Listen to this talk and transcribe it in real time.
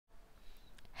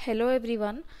Hello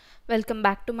everyone, welcome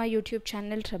back to my YouTube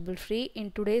channel Trouble-Free. In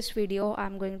today's video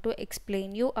I'm going to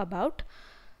explain you about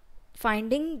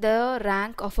finding the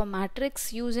rank of a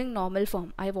matrix using normal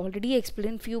form. I've already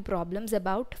explained few problems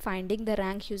about finding the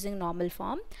rank using normal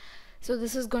form. So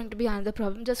this is going to be another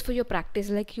problem just for your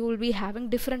practice. Like you will be having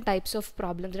different types of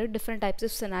problems, right? Different types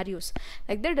of scenarios.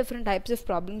 Like there are different types of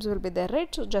problems will be there,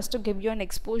 right? So just to give you an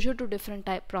exposure to different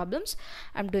type problems,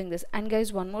 I'm doing this. And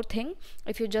guys, one more thing,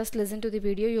 if you just listen to the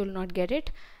video, you will not get it.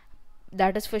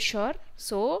 That is for sure.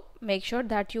 So make sure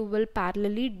that you will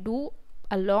parallelly do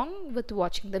along with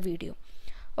watching the video.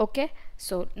 Okay,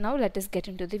 so now let us get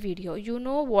into the video. You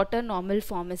know what a normal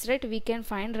form is, right? We can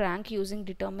find rank using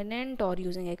determinant or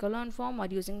using echelon form or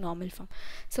using normal form.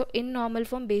 So in normal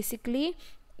form, basically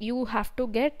you have to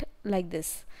get like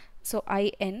this. So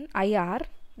IR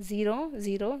 0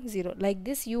 0 0, like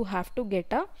this you have to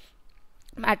get a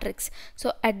matrix.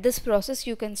 So at this process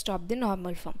you can stop the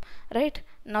normal form, right?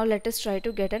 Now let us try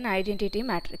to get an identity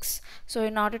matrix. So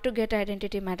in order to get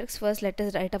identity matrix, first let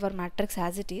us write our matrix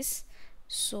as it is.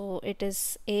 So it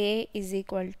is A is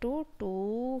equal to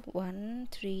 2 1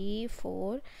 3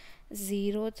 4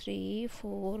 0 3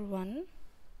 4 1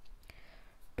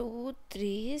 2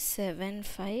 3 7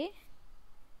 5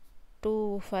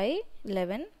 2 5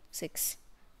 11 6,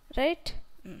 right?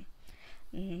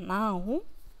 Now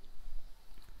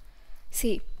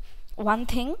see one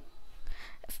thing,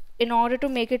 in order to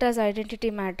make it as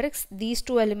identity matrix, these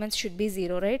two elements should be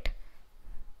 0, right?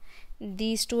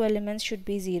 These two elements should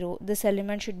be 0, this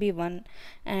element should be 1,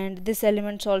 and this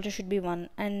element also should be 1,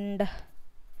 and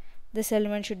this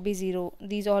element should be 0.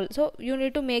 These all, so you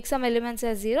need to make some elements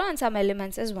as 0 and some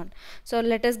elements as 1. So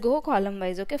let us go column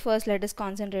wise. Okay, first let us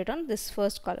concentrate on this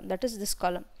first column, that is this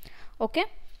column. Okay,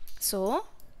 so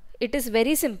it is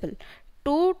very simple.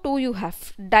 2 2 you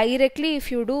have directly.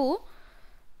 If you do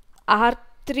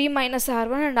R3 minus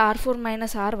R1 and R4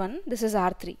 minus R1, this is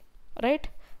R3, right?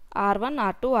 R1,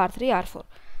 R2, R3, R4.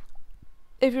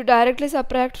 If you directly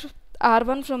subtract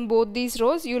R1 from both these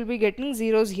rows, you will be getting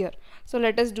zeros here. So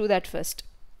let us do that first.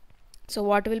 So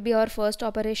what will be our first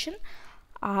operation?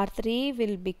 R3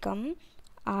 will become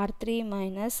R3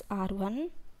 minus R1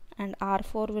 and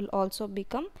R4 will also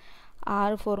become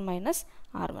R4 minus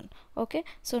R1. Okay,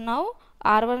 so now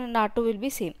R1 and R2 will be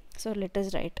same. So let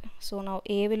us write. So now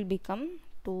A will become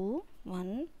 2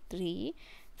 1 3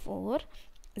 4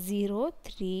 0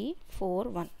 3 4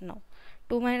 1. Now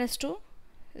 2 minus 2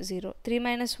 0, 3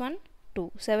 minus 1 2,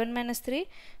 7 minus 3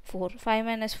 4, 5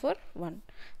 minus 4 1,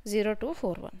 0 2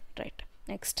 4 1, right?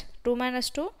 Next 2 minus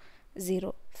 2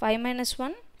 0, 5 minus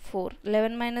 1 4,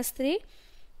 11 minus 3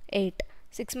 8,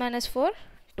 6 minus 4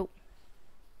 2.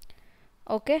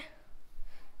 Okay,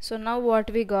 so now what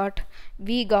we got?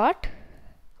 We got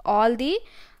all the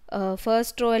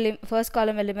first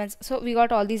column elements. So we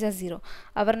got all these as 0.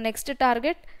 Our next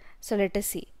target, so let us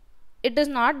see. It is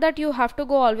not that you have to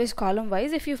go always column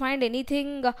wise. If you find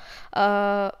anything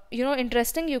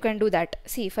interesting, you can do that.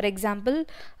 See, for example,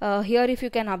 here if you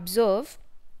can observe,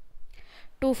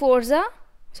 2 2s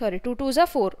are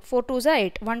 4, 4 2s are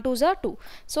 8, 1 2s are 2.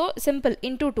 So simple,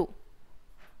 into 2.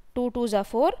 2 2s are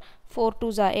 4, 4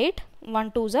 2s are 8,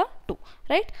 1 2s are 2,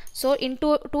 right? So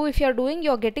into 2 if you are doing,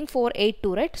 you are getting 4 8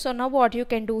 2, right? So now what you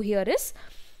can do here is,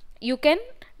 you can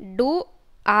do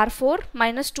R4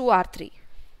 minus 2 R3.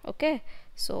 Okay,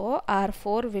 so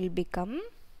R4 will become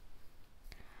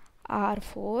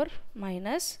R4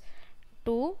 minus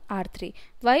 2 R3.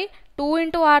 Why? 2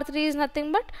 into R3 is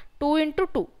nothing but 2 into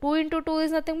 2. 2 into 2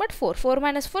 is nothing but 4. 4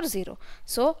 minus 4 0.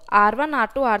 So R1,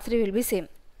 R2, R3 will be same.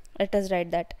 Let us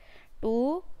write that.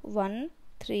 2 1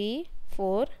 3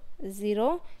 4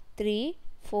 0 3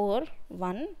 4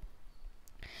 1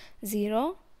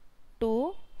 0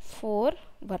 2 4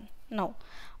 1. Now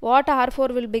what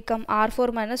R4 will become?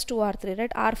 R4 minus 2 R3,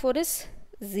 right? R4 is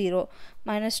 0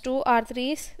 minus 2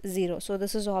 R3 is 0, so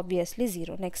this is obviously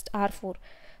 0. Next R4,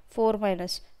 4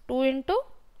 minus 2 into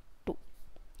 2,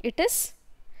 it is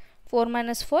 4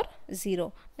 minus 4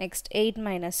 0. Next 8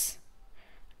 minus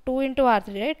 2 into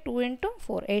R3, right? 2 into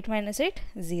 4, 8 minus 8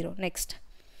 0. Next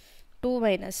 2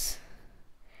 minus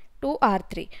 2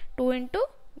 R3, 2 into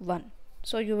 1,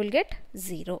 so you will get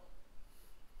 0.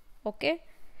 Okay,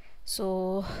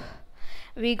 so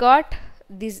we got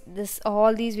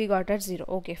all these we got at 0.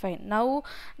 Okay, fine. Now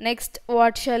next,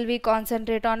 what shall we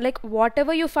concentrate on? Like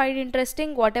whatever you find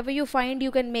interesting, whatever you find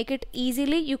you can make it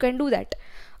easily, you can do that.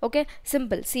 Okay,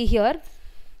 simple. See here,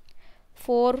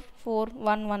 4 4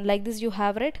 1 1 like this you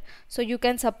have, right? So you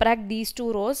can subtract these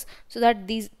two rows so that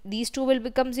these two will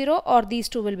become 0 or these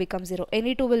two will become 0.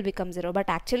 Any two will become 0, but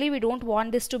actually we don't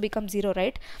want this to become 0,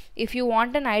 right? If you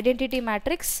want an identity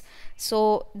matrix,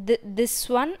 so this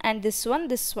one and this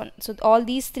one, so all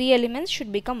these three elements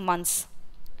should become 1s.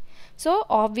 So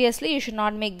obviously you should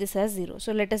not make this as 0.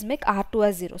 So let us make R2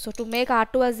 as 0. So to make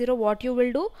R2 as 0, what you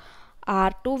will do?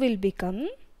 R2 will become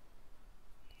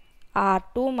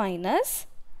R2 minus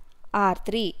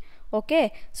R3.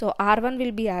 Okay, so R1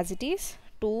 will be as it is,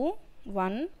 2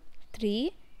 1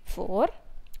 3 4.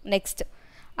 Next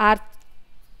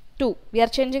R2, we are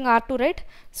changing R2, right?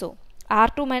 So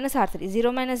R2 minus R3,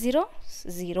 0 minus 0,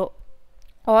 0.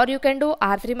 Or you can do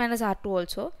R3 minus R2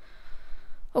 also.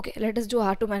 Okay, let us do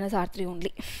R2 minus R3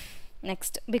 only.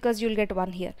 Next, because you will get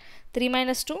 1 here. 3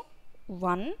 minus 2,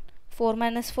 1. 4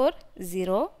 minus 4,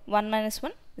 0. 1 minus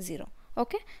 1, 0.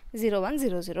 Okay, 0 1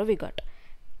 0 0 we got.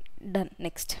 Done.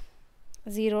 Next,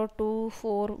 0 2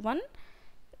 4 1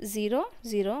 0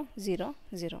 0 0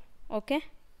 0. Okay,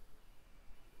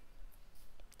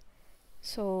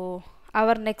 so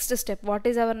our next step, what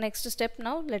is our next step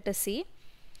now? Let us see.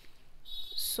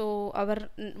 So our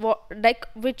like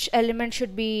which element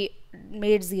should be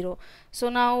made 0? So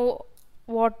now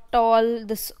what all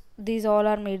these all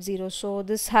are made 0, so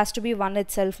this has to be 1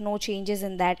 itself, no changes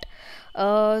in that.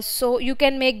 So you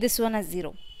can make this one as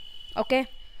 0. Okay,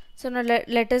 so now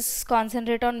let us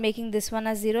concentrate on making this one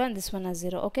as 0 and this one as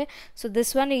 0. Okay, so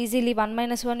this one easily 1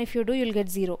 minus 1 if you do, you'll get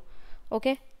 0.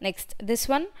 Okay, next this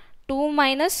one, 2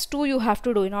 minus 2 you have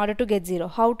to do in order to get 0.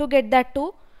 How to get that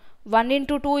 2? 1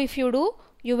 into 2 if you do,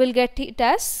 you will get it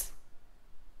as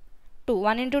 2.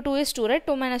 1 into 2 is 2, right?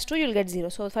 2 minus 2 you'll get 0.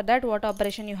 So for that, what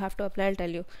operation you have to apply, I'll tell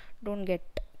you. Don't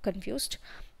get confused.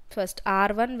 First,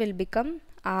 R1 will become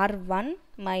R1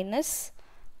 minus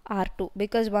R2,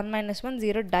 because 1 minus 1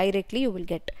 0 directly you will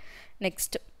get.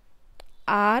 Next,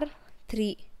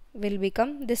 R3 will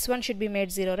become, this one should be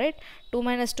made 0, right? 2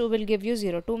 minus 2 will give you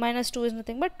 0. 2 minus 2 is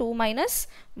nothing but 2 minus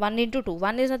 1 into 2.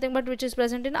 1 is nothing but which is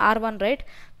present in R1, right?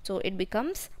 So it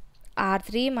becomes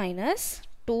R3 minus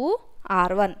 2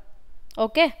 R1.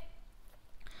 Okay,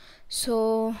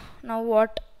 so now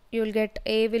what you will get?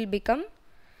 A will become,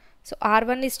 so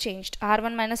R1 is changed,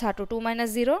 R1 minus R2, 2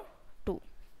 minus 0, 2.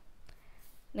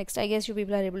 Next, I guess you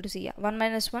people are able to see, yeah, 1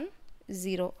 minus 1,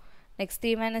 0. Next,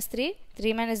 3 minus 3,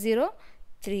 3 minus 0,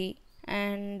 3.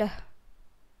 And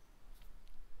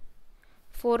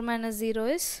 4 minus 0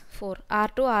 is 4.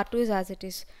 R2 is as it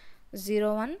is,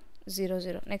 0 1 0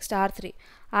 0. Next, R3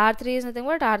 is nothing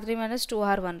but R3 minus 2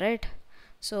 R1, right?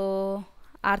 So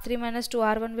R3 minus 2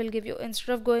 R1 will give you,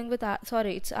 instead of going with it's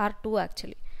R2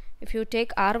 actually. If you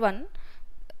take R1,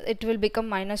 it will become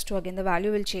minus 2 again, the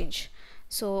value will change.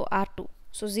 So R2,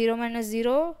 so 0 minus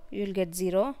 0 you will get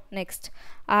 0. Next,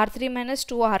 R3 minus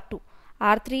 2 R2,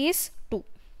 R3 is 2,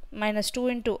 minus 2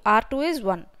 into R2 is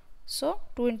 1, so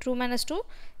 2 into 2 minus 2,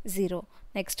 0.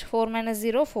 Next, 4 minus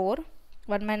 0, 4,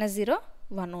 1 minus 0,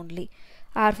 1 only.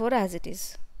 R4 as it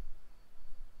is.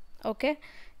 Okay,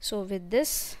 so with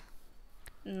this,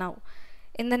 now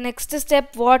in the next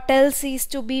step, what else is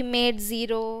to be made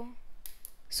 0?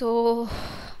 So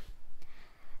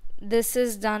this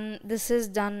is done,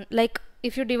 like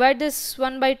if you divide this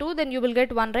 1 by 2, then you will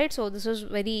get 1, right? So this is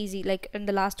very easy, like in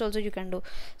the last also you can do.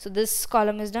 So this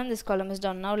column is done, this column is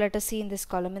done. Now let us see in this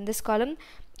column. In this column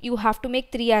you have to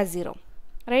make 3 as 0,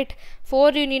 right?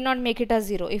 4 you need not make it as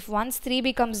 0. If once 3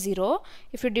 becomes 0,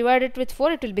 if you divide it with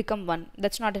 4, it will become 1.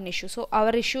 That's not an issue. So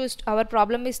our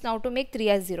problem is now to make 3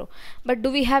 as 0. But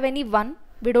do we have any 1?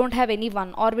 We don't have any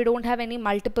 1, or we don't have any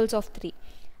multiples of 3,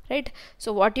 right?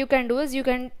 So what you can do is you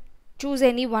can choose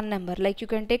any one number, like you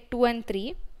can take 2 and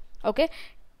 3. Okay,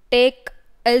 take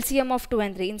LCM of 2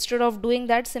 and 3. Instead of doing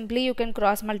that, simply you can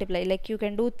cross multiply, like you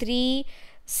can do 3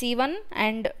 C1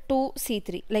 and 2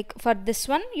 C3. Like for this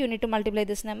one you need to multiply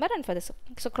this number, and for this,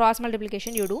 so cross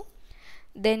multiplication you do,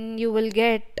 then you will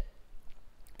get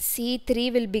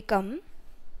C3 will become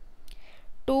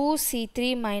 2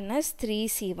 C3 minus 3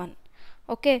 C1.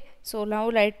 Okay, so now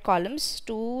write columns.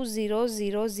 2 0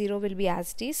 0 0 will be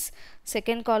as it is,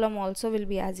 second column also will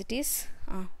be as it is.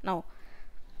 Now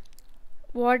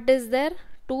what is there?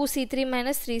 2 C3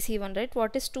 minus 3 C1, right?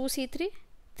 What is 2 C3?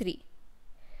 3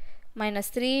 minus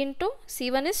 3 into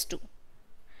C1 is 2.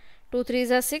 2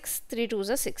 3s are 6, 3 2s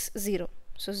are 6, 0.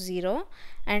 So 0,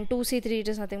 and 2 C3 it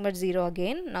is nothing but 0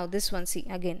 again. Now this one, see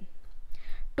again,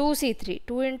 2 C3,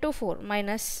 2 into 4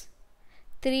 minus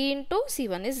 3 into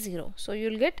C1 is 0. So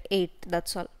you will get 8,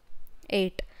 that's all.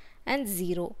 8 and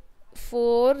 0.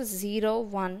 4 0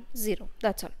 1 0,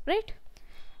 that's all, right?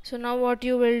 So now what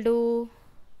you will do?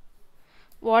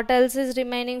 What else is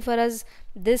remaining for us?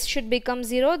 This should become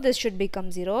 0, this should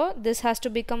become 0, this has to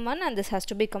become 1, and this has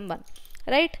to become 1,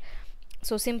 right?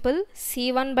 So simple,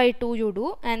 C1 by 2 you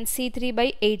do and C3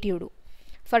 by 8 you do.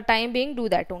 For time being, do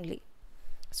that only.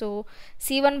 So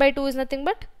C1 by 2 is nothing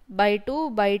but by 2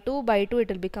 by 2 by 2 it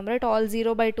will become, right? All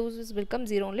 0 by 2 will become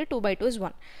 0 only. 2 by 2 is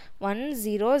 1. 1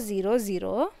 0 0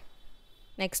 0.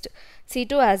 Next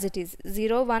C2 as it is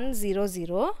 0 1 0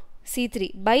 0.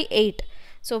 C3 by 8.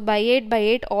 So by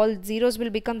 8 all zeros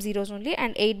will become zeros only,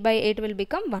 and 8 by 8 will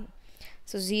become 1.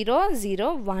 So 0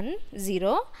 0 1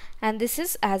 0, and this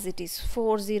is as it is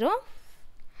 4 0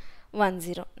 1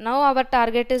 0. Now our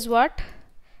target is what?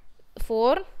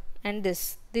 4 and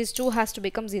these two has to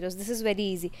become zeros. This is very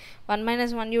easy. 1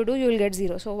 minus 1 you do, you will get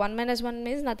 0. So 1 minus 1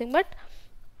 means nothing but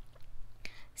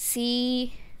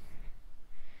C4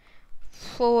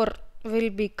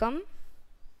 will become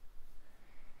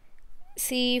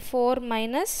C4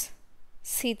 minus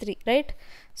C3, right?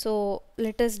 So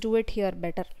let us do it here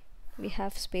better. We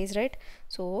have space, right?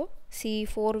 So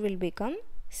C4 will become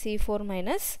C4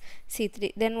 minus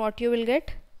C3. Then what you will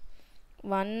get?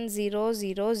 1 0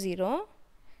 0 0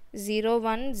 0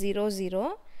 1 0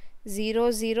 0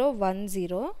 0 0 1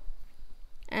 0,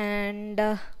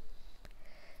 and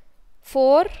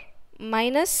 4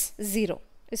 minus 0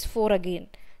 is 4 again.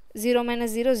 0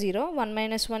 minus 0 0, 1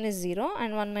 minus 1 is 0,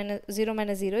 and 1 minus 0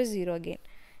 minus 0 is 0 again.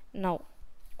 Now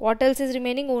what else is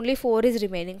remaining? Only 4 is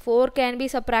remaining. 4 can be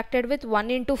subtracted with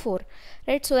 1 into 4,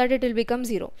 right? So that it will become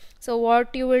 0. So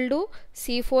what you will do?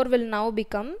 C4 will now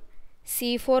become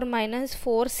C4 minus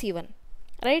 4 C1,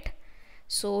 right?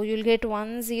 So you will get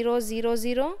 1 0 0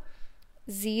 0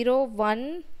 0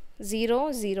 1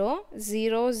 0 0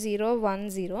 0 0 1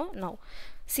 0. Now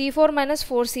C4 minus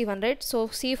 4 C1, right? So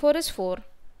C4 is 4,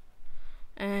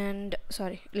 and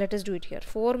sorry, let us do it here.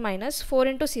 4 minus 4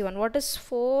 into C1. What is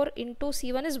 4 into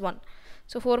C1 is 1.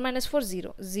 So 4 minus 4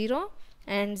 0 0,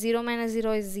 and 0 minus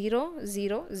 0 is 0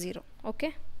 0 0.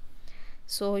 Okay,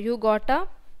 so you got a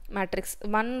matrix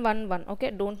 1 1 1.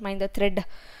 Okay, don't mind the thread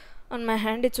on my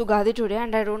hand. It's Ugadi today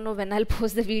and I don't know when I'll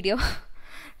post the video.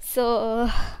 So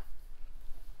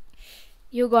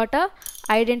you got a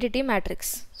identity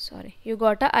matrix. Sorry, you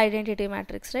got a identity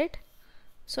matrix, right?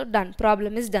 So done,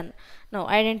 problem is done. Now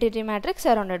identity matrix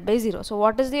surrounded by 0. So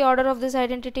what is the order of this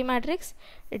identity matrix?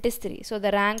 It is 3. So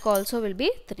the rank also will be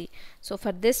 3. So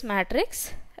for this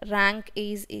matrix, rank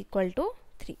is equal to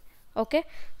 3. Okay,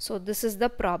 so this is the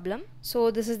problem.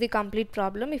 So this is the complete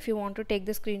problem. If you want to take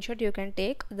the screenshot, you can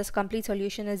take. This complete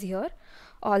solution is here,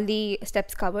 all the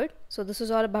steps covered. So this is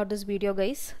all about this video,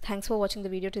 guys. Thanks for watching the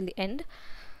video till the end.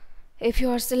 If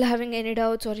you are still having any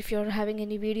doubts, or if you are having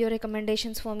any video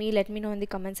recommendations for me, let me know in the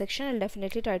comment section. I'll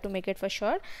definitely try to make it for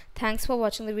sure. Thanks for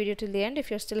watching the video till the end.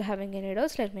 If you're still having any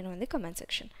doubts, let me know in the comment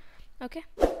section. Okay.